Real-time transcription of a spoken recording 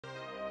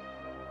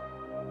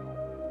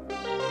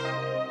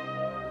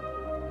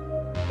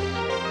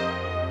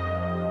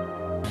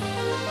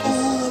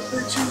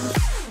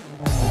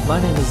My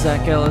name is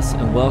Zach Ellis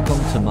and welcome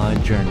to my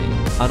journey.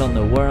 I don't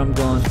know where I'm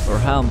going or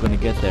how I'm going to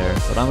get there,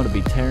 but I'm going to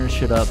be tearing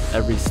shit up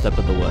every step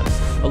of the way.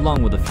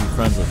 Along with a few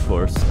friends, of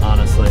course.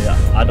 Honestly,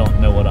 I don't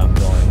know what I'm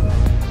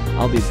doing.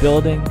 I'll be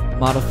building,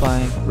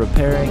 modifying,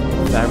 repairing,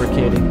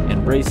 fabricating,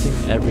 and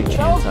racing every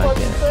chance I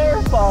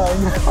get.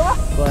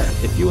 But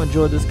if you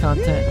enjoyed this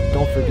content,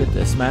 don't forget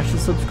to smash the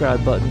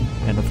subscribe button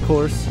and of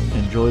course,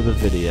 enjoy the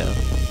video.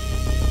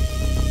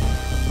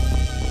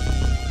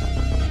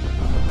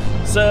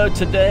 So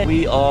today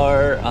we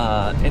are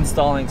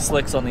installing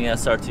slicks on the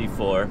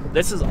SRT4.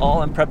 This is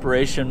all in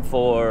preparation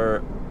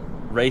for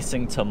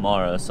racing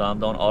tomorrow. So I'm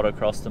doing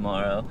autocross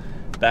tomorrow,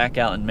 back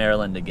out in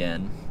Maryland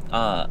again.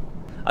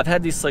 I've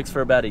had these slicks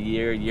for about a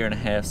year and a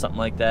half, something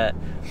like that,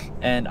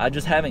 and I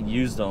just haven't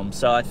used them.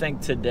 So I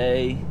think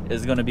today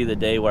is going to be the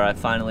day where I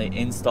finally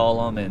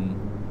install them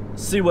and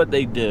see what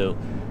they do.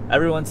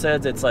 Everyone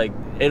says it's like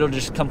it'll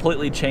just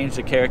completely change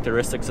the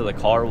characteristics of the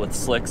car with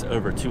slicks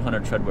over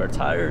 200 treadwear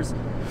tires.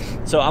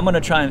 So I'm going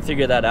to try and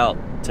figure that out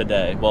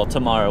today, well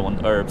tomorrow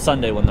or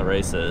Sunday when the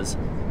race is.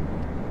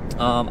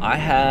 I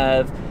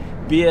have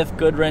BF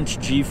Goodwrench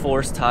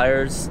G-Force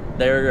tires.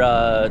 They're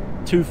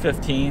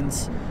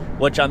 215s,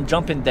 which I'm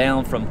jumping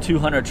down from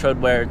 200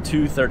 treadwear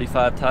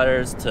 235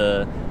 tires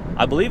to,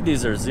 I believe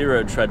these are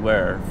 0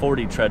 treadwear,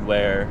 40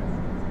 treadwear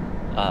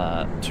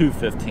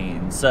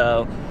 215.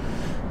 So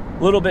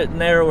a little bit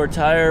narrower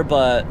tire,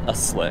 but a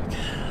slick.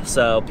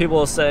 So people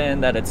are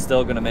saying that it's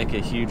still going to make a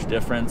huge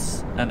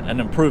difference, an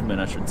improvement,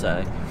 I should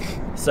say.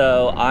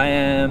 So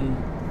I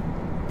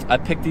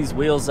picked these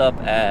wheels up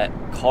at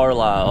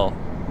Carlisle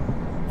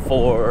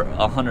for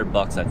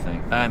 $100, I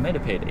think. I might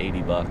have paid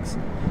 80 bucks.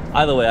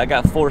 Either way, I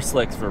got 4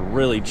 slicks for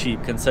really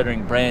cheap,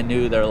 considering brand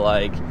new they're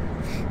like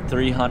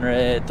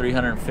 300,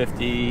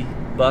 350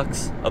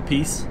 bucks a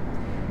piece.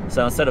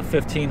 So instead of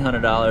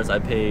 $1,500, I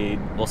paid,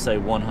 we'll say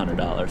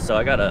 $100. So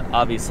I got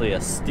obviously a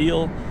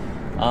steal.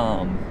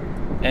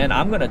 And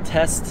I'm gonna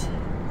test.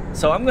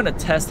 So I'm gonna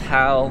test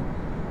how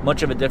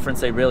much of a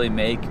difference they really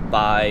make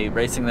by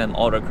racing them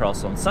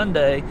autocross on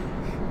Sunday.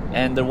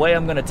 And the way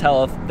I'm gonna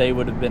tell if they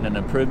would have been an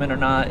improvement or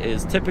not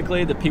is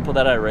typically the people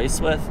that I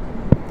race with.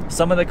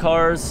 Some of the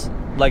cars,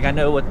 like I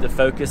know with the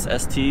Focus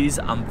STs,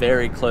 I'm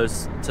very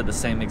close to the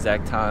same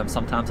exact time.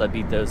 Sometimes I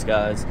beat those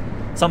guys.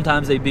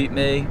 Sometimes they beat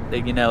me.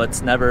 You know,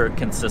 it's never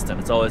consistent.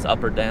 It's always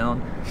up or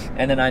down.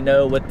 And then I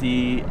know with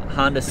the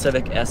Honda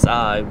Civic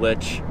Si,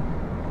 which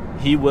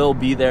he will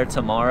be there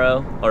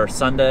tomorrow or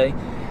Sunday,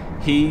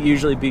 he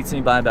usually beats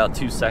me by about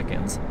 2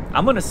 seconds.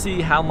 I'm going to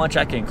see how much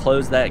I can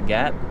close that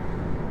gap.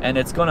 And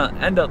it's going to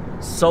end up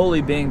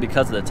solely being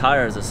because of the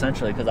tires,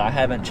 essentially, because I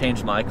haven't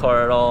changed my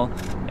car at all.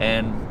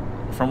 And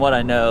from what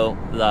I know,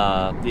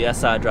 the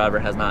SI driver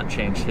has not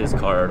changed his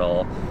car at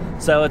all.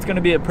 So it's going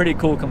to be a pretty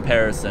cool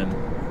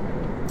comparison.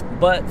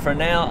 But for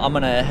now, I'm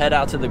going to head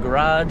out to the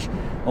garage.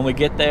 When we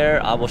get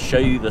there, I will show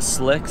you the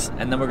slicks,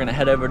 and then we're going to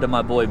head over to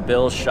my boy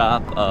Bill's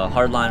shop,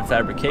 Hardline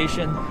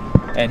Fabrication,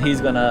 and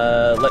he's going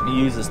to let me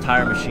use his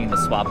tire machine to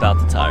swap out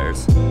the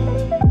tires.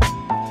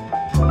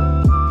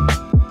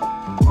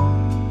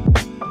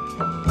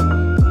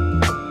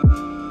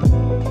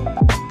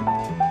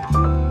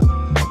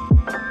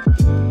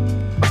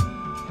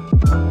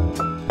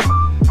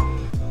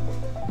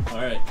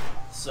 Alright,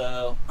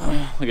 so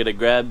we're going to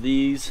grab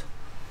these,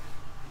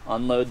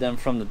 unload them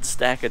from the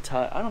stack of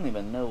tires. I don't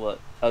even know what.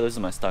 Oh, those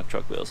are my stock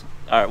truck wheels.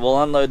 All right, we'll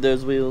unload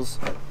those wheels,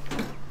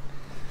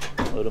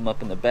 load them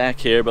up in the back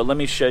here, but let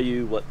me show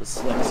you what the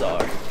slicks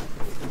are.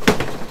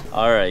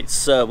 All right,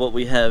 so what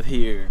we have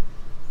here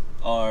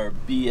are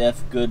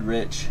BF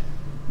Goodwrench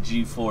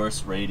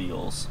G-Force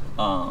radials.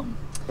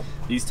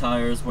 These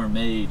tires were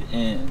made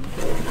in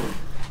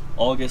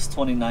August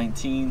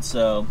 2019,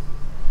 so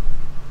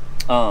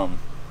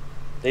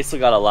they still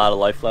got a lot of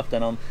life left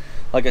in them.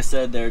 Like I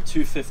said, they're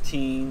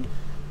 215,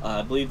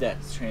 I believe that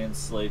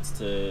translates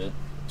to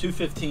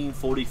 215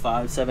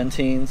 45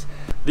 17s.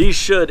 These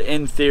should,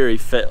 in theory,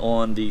 fit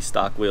on the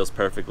stock wheels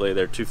perfectly.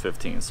 They're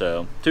 215,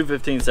 so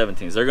 215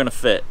 17s, they're gonna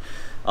fit.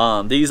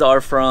 These are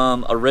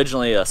from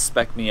originally a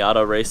spec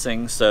Miata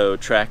racing, so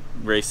track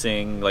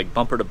racing, like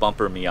bumper to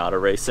bumper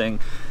Miata racing.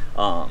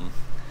 I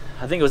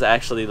think it was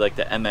actually like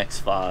the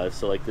MX-5,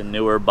 so like the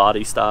newer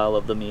body style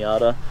of the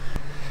Miata.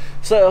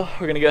 So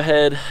we're gonna go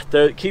ahead,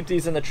 keep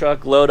these in the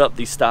truck, load up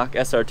the stock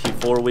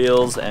SRT4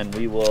 wheels, and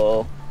we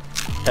will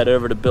head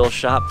over to Bill's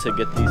shop to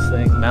get these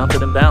things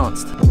mounted and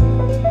balanced.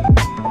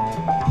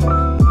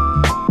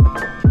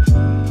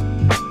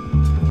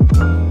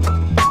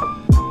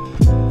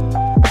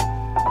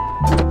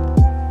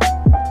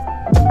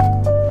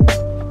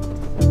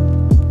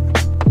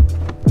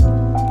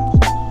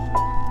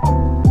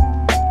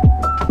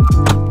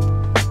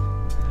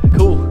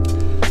 Cool.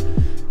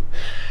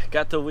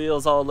 Got the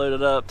wheels all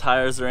loaded up,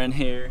 tires are in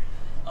here.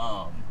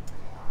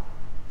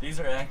 These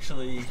are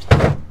actually,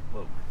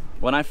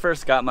 when I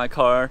first got my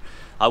car,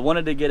 I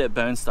wanted to get it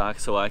bone stock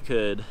so I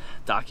could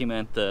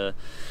document the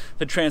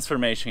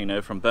transformation, you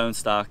know, from bone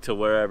stock to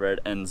wherever it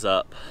ends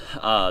up.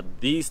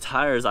 These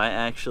tires,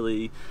 I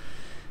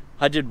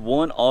did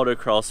one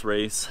autocross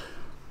race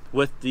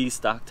with these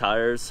stock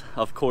tires.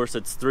 Of course,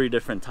 it's 3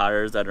 different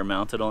tires that are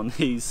mounted on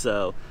these,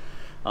 so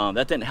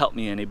that didn't help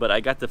me any, but I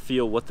got to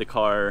feel what the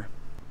car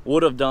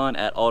would have done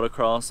at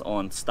Autocross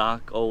on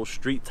stock old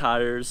street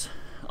tires,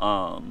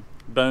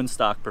 bone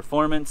stock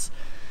performance.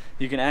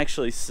 You can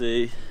actually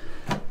see,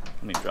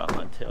 let me drop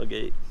my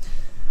tailgate.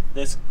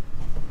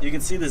 You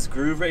can see this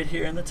groove right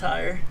here in the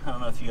tire. I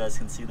don't know if you guys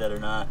can see that or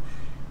not,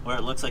 where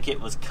it looks like it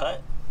was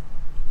cut.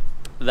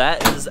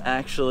 That is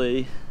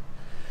actually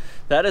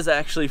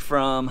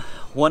from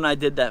when I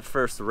did that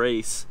first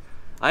race.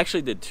 I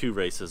actually did 2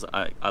 races.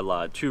 I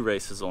lied, 2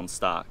 races on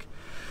stock.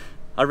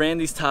 I ran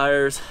these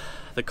tires.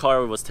 The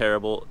car was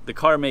terrible. The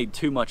car made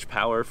too much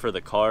power for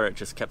the car. It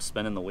just kept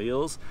spinning the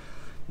wheels.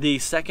 The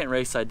second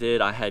race I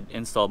did, I had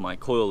installed my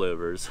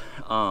coilovers.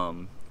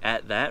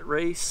 At that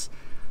race,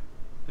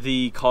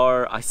 the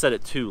car, I set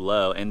it too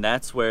low, and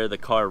that's where the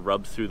car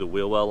rubbed through the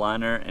wheel well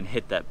liner and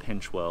hit that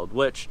pinch weld,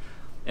 which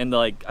in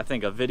like, I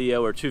think a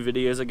video or 2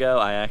 videos ago,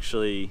 I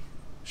actually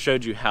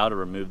showed you how to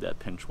remove that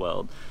pinch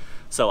weld.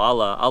 So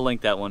I'll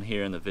link that one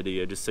here in the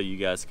video just so you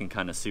guys can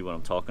kind of see what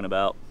I'm talking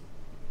about.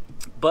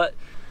 But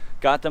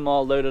got them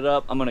all loaded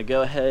up. I'm gonna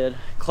go ahead,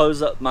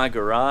 close up my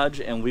garage,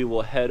 and we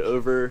will head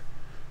over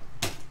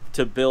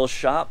to Bill's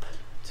shop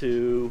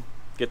to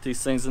get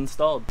these things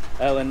installed.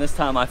 Oh, and this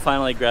time I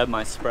finally grabbed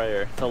my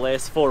sprayer. The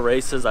last 4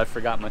 races I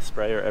forgot my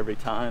sprayer every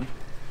time.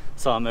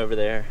 So I'm over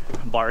there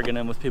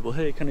bargaining with people,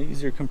 hey, can I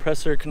use your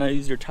compressor? Can I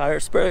use your tire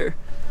sprayer?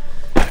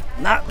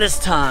 Not this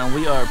time,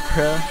 we are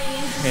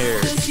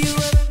prepared.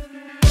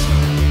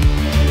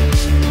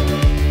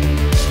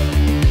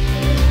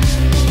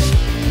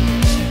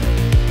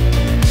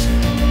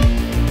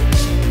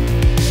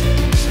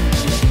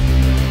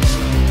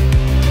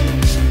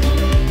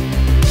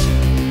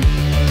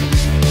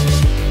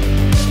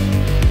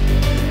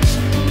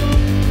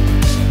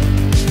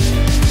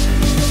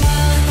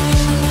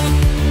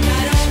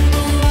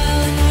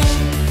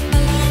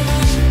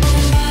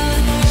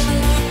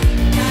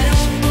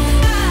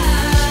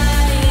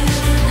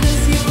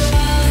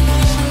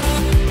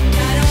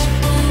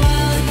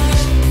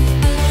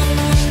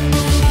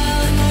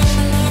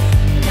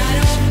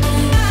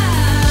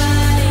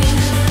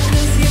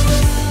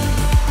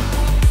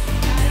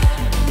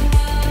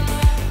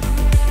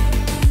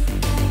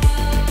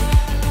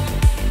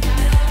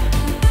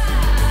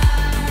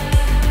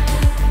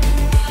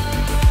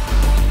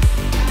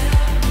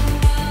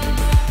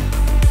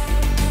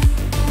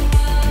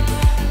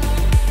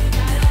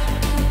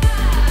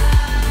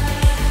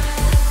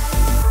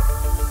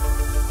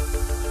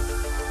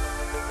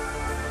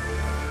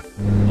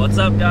 What's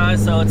up,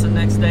 guys? So it's the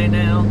next day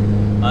now.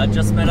 I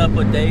just met up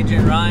with Dage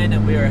and Ryan,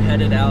 and we are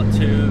headed out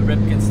to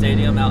Ripken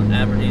Stadium out in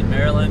Aberdeen,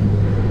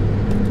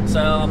 Maryland. So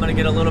I'm gonna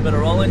get a little bit of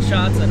rolling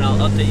shots and I'll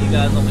update you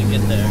guys when we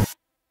get there.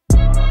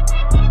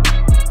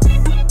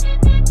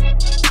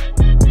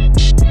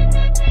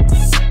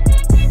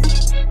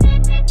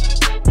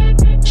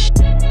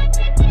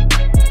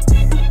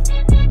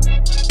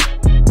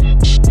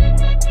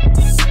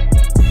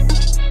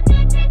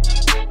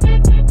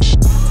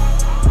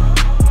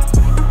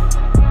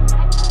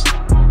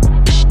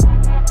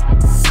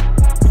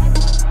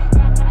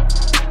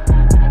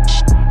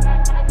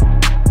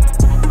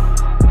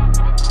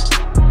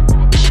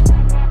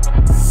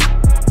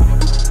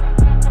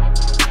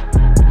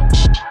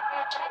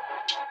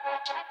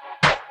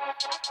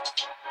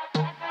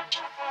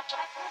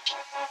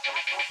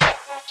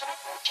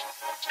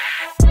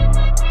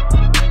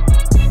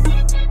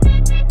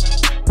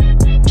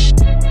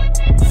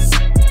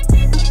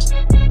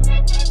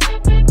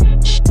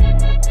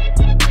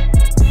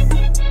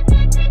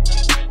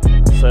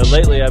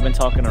 Lately I've been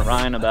talking to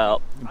Ryan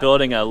about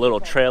building a little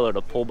trailer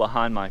to pull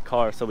behind my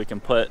car so we can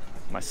put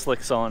my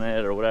slicks on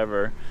it or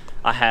whatever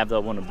I have that I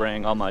want to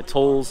bring, all my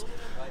tools.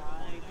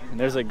 And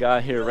there's a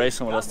guy here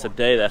racing with us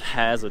today that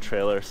has a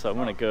trailer, so I'm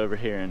going to go over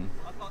here and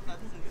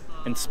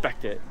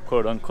inspect it,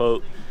 quote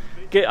unquote,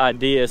 get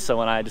ideas so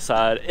when I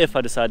decide, if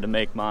I decide to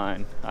make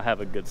mine, I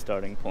have a good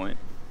starting point.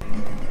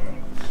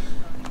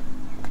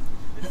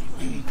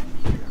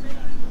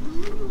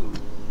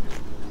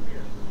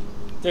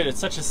 Dude, it's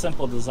such a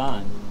simple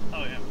design.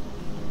 Oh yeah.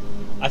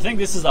 I think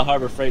this is a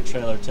Harbor Freight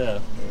trailer too.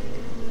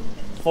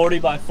 40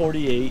 by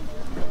 48.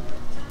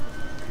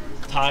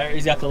 Tire,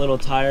 he's got the little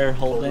tire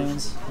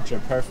hold-downs, which are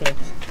perfect,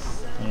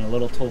 and a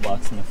little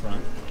toolbox in the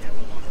front.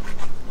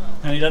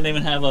 And he doesn't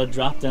even have a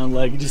drop-down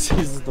leg, he just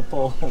uses the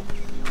pole.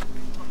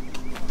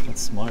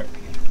 That's smart.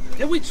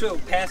 Did we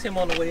pass him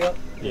on the way up?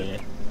 Yeah.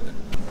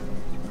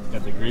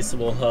 Got the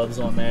greasable hubs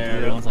on there.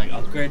 Everyone's like,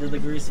 upgrade to the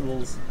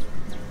greasables.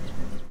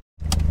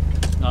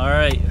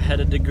 Alright,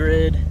 headed to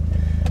grid.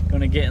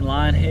 Gonna get in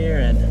line here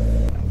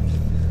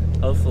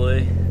and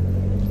hopefully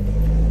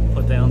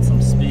put down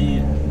some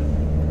speed.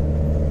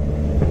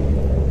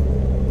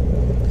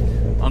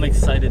 I'm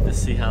excited to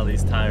see how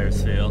these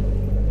tires feel.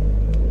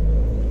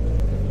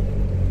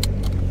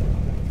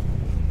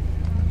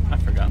 I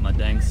forgot my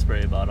dang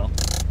spray bottle.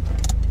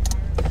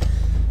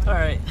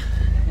 Alright,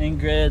 in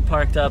grid,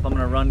 parked up. I'm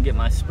gonna run get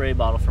my spray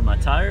bottle for my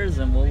tires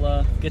and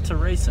we'll get to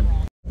racing.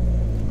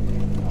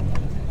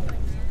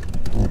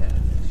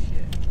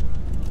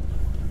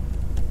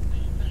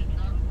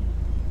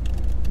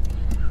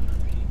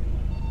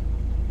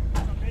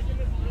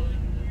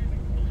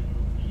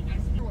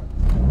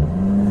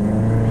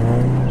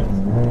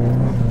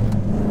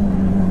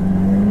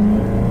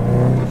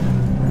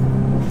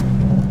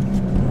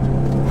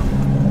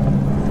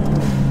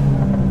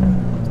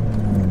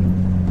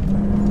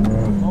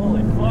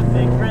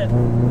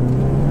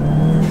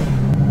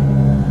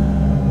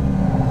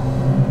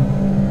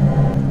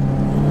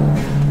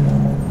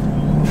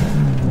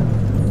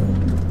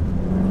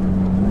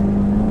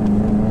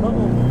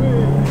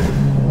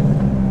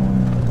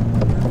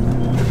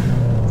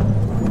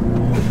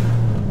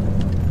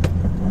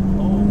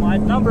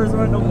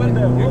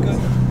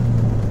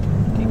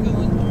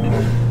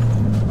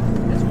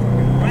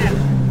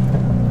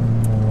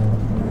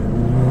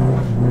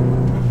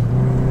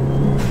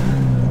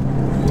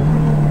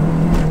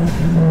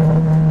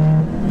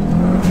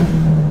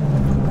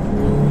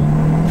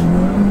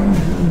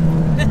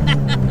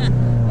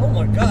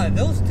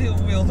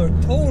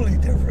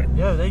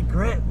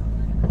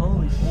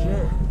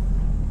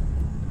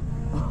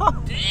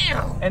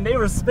 And they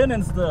were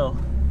spinning still.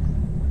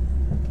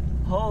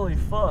 Holy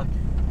fuck.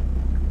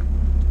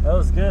 That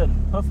was good.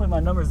 Hopefully my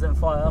numbers didn't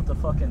fly out the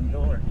fucking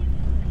door.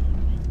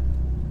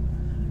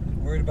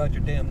 Worried about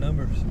your damn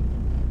numbers.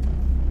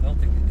 I don't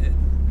think they did.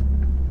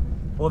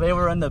 Well, they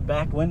were in the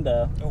back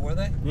window. Oh, were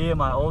they? Yeah,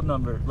 my old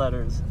number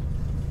letters.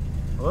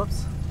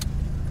 Whoops.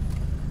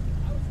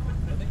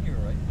 I think you were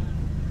right.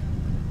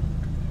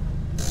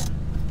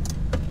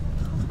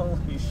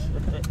 Holy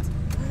shit.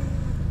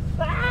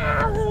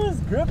 Ah, that was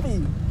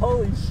grippy.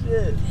 Holy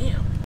shit.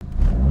 Damn.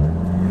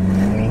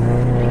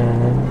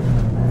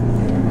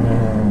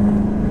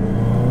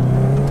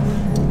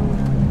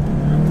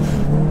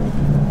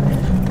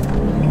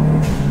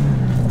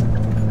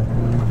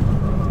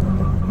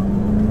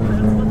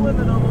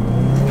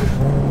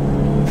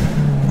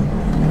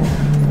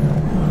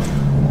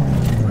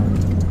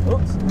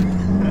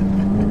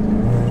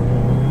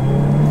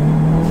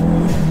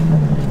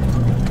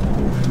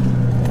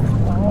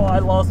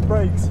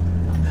 Brakes.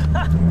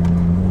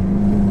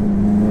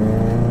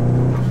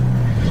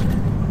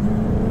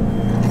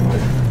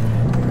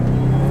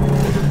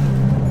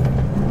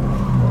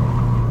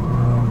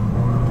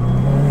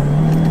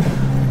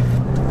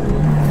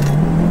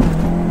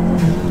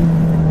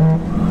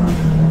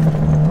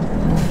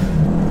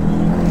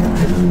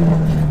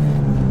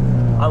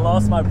 I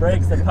lost my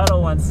brakes, the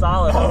pedal went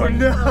solid. Oh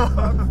no!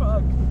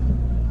 Fuck.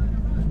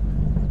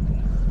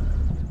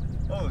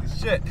 Holy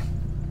shit.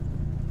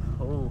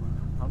 Oh,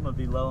 I'm gonna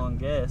be low on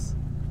gas.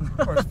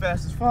 Car's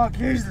fast as fuck,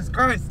 Jesus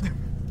Christ.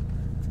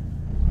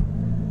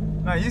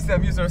 I used to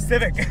have used our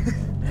Civic.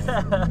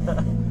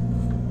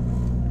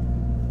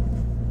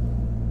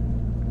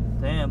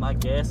 Damn, my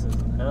gas is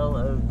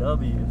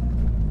LOW.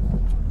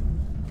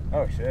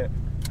 Oh shit.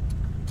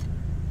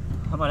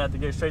 I might have to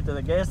go straight to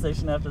the gas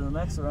station after the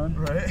next run.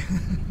 Right.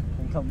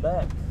 And come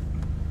back.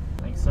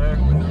 Thanks, sir.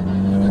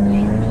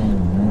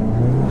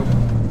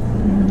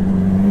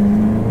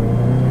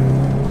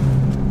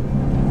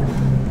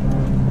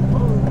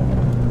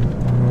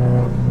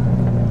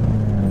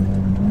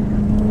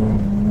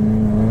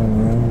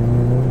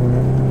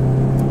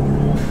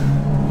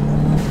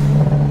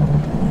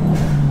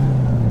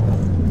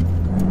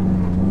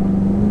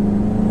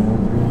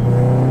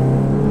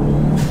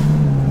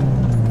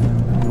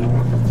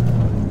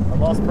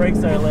 Brakes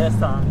there last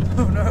time.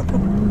 Oh no.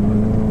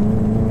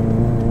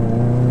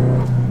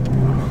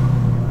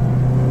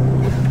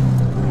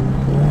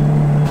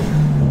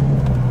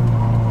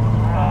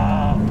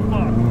 Ah,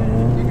 fuck,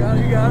 man. You got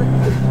it, you got it.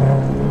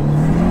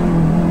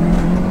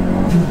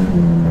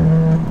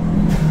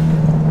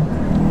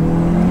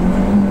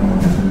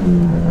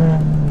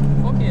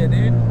 Fuck yeah,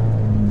 dude.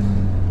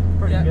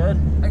 Pretty good.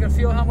 I can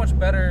feel how much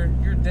better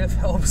your diff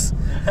helps.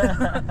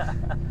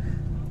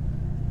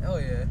 Hell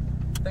yeah.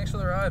 Thanks for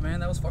the ride, man.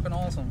 That was fucking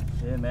awesome.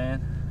 Yeah,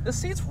 man. This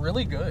seat's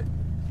really good.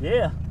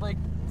 Yeah. Like,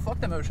 fuck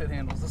them O shit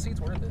handles. The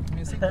seat's worth it. I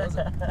mean, the seat does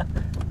it.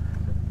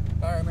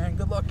 Alright, man.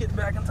 Good luck getting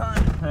back in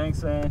time.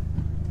 Thanks, man.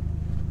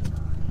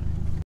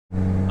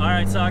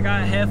 Alright, so I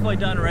got halfway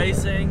done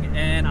racing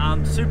and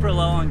I'm super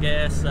low on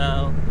gas,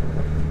 so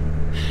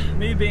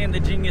me being the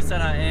genius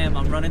that I am,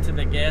 I'm running to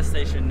the gas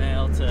station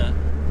now to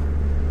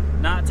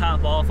not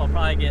top off. I'll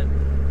probably get,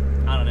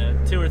 I don't know,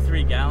 2 or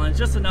 3 gallons,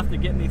 just enough to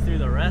get me through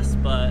the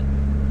rest, but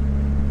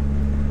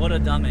what a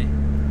dummy.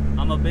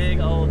 I'm a big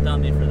old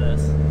dummy for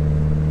this.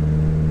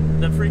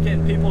 The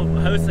freaking people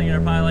hosting it are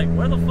probably like,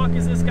 where the fuck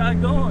is this guy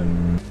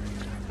going?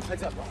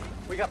 Heads up, bro.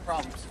 We got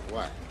problems.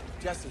 What?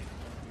 Jesse,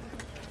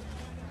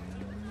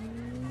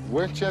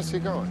 Where's Jesse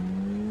going?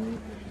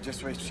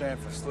 just raced Sharon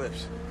for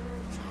slips.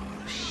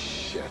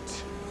 Shit.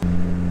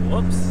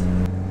 Whoops.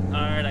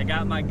 Alright, I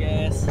got my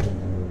gas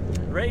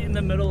right in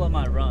the middle of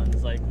my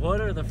runs. Like,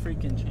 what are the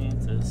freaking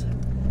chances?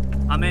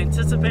 I'm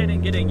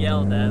anticipating getting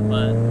yelled at,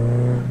 but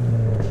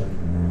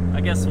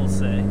I guess we'll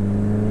see.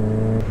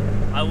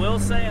 I will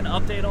say an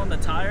update on the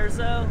tires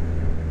though.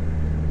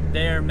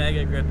 They are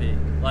mega grippy.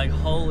 Like,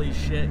 holy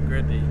shit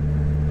grippy.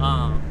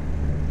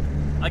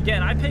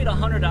 Again, I paid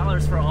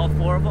 $100 for all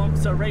 4 of them,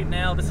 so right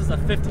now this is a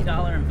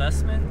 $50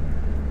 investment.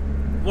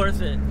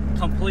 Worth it.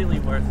 Completely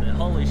worth it.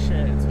 Holy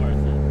shit, it's worth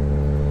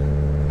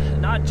it.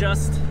 Not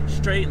just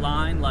straight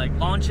line, like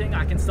launching,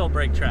 I can still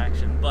break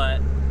traction, but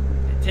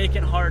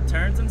taking hard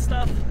turns and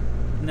stuff,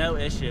 no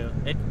issue.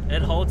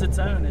 It holds its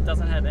own. It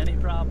doesn't have any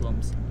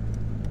problems.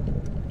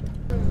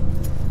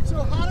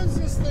 So how does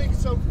this thing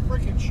so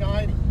freaking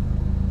shiny?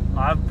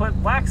 I've put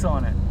wax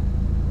on it.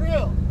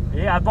 Real?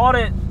 Yeah, I bought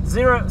it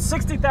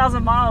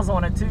 60,000 miles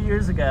on it 2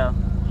 years ago.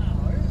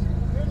 Wow,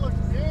 it looks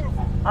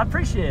beautiful. I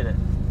appreciate it.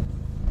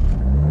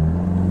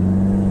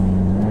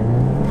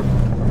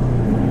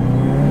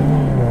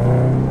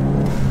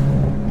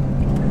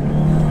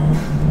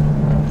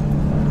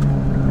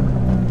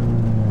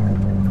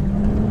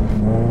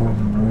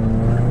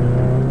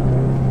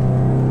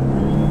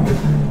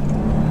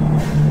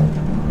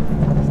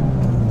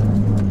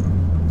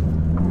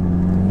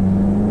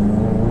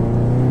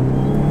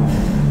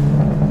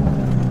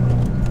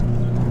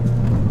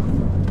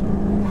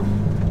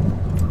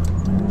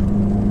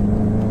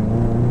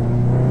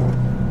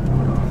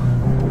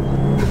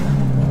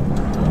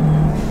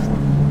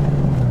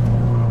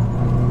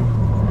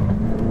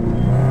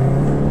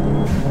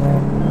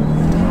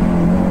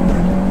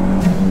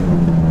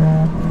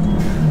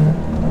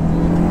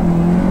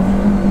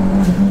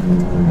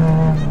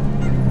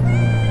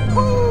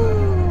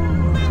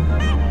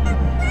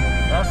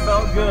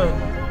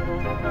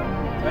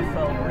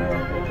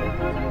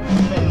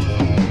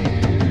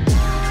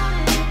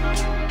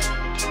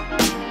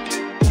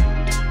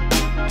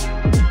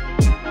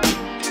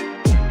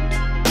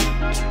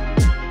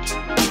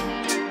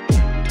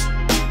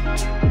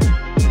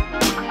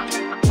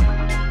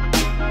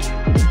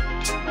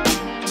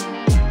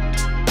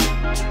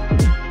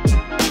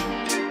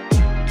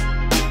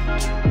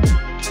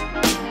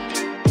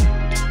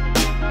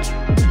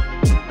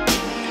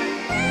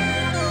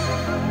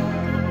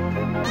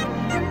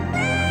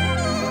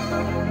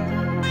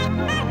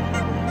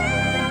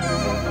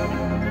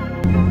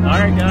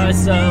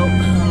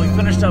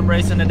 finished up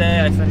racing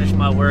today. I finished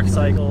my work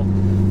cycle.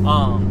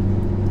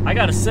 I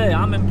gotta say,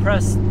 I'm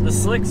impressed. The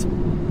slicks,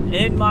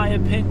 in my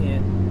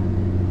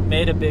opinion,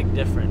 made a big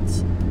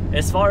difference.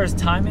 As far as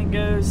timing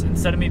goes,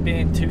 instead of me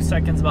being 2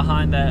 seconds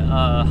behind that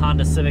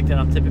Honda Civic that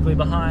I'm typically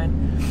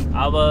behind,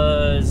 I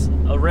was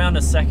around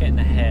 1.5 seconds,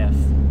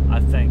 I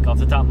think. Off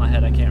the top of my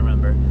head, I can't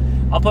remember.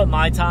 I'll put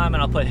my time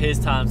and I'll put his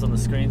times on the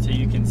screen so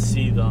you can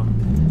see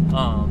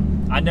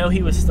them. I know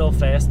he was still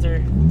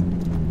faster.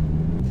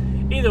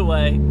 Either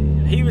way,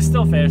 he was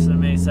still faster than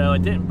me, so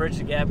it didn't bridge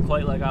the gap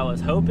quite like I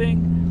was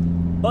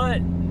hoping,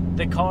 but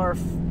the car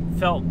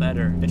felt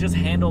better. It just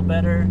handled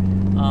better.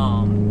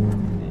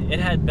 It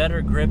had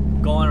better grip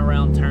going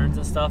around turns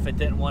and stuff. It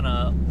didn't want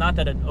to, not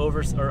that it over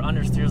or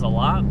understeers a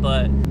lot,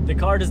 but the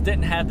car just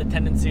didn't have the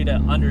tendency to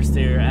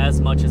understeer as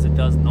much as it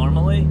does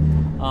normally,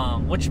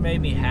 which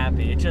made me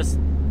happy. It just,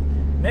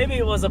 maybe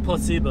it was a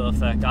placebo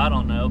effect, I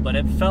don't know, but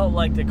it felt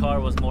like the car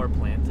was more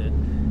planted.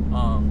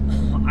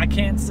 I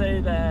can't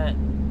say that,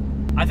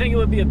 I think it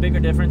would be a bigger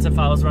difference if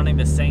I was running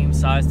the same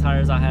size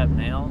tires I have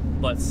now,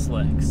 but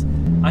slicks.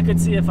 I could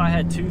see if I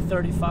had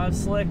 235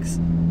 slicks,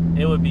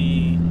 it would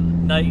be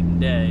night and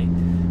day,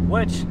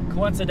 which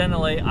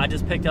coincidentally I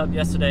just picked up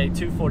yesterday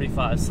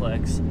 245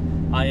 slicks.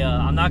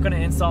 I'm not going to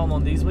install them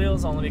on these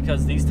wheels only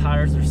because these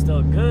tires are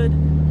still good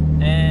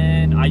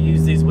and I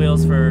use these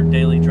wheels for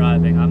daily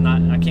driving.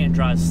 I can't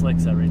drive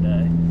slicks every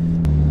day.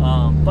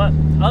 But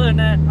other than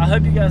that, I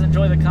hope you guys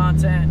enjoy the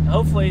content.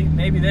 Hopefully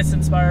maybe this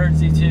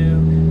inspires you to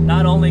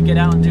not only get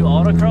out and do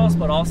autocross,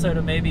 but also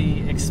to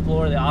maybe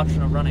explore the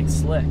option of running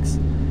slicks.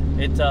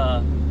 It's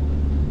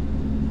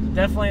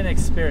definitely an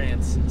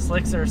experience.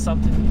 Slicks are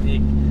something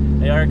unique.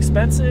 They are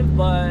expensive,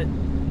 but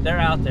they're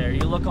out there.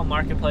 You look on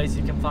Marketplace,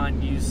 you can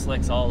find used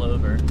slicks all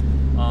over.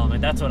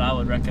 And that's what I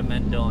would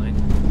recommend doing.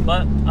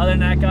 But other than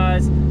that,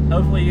 guys,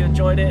 hopefully you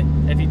enjoyed it.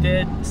 If you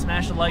did,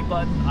 smash the like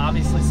button.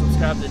 Obviously,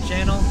 subscribe to the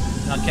channel.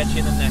 And I'll catch you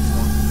in the next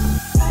one.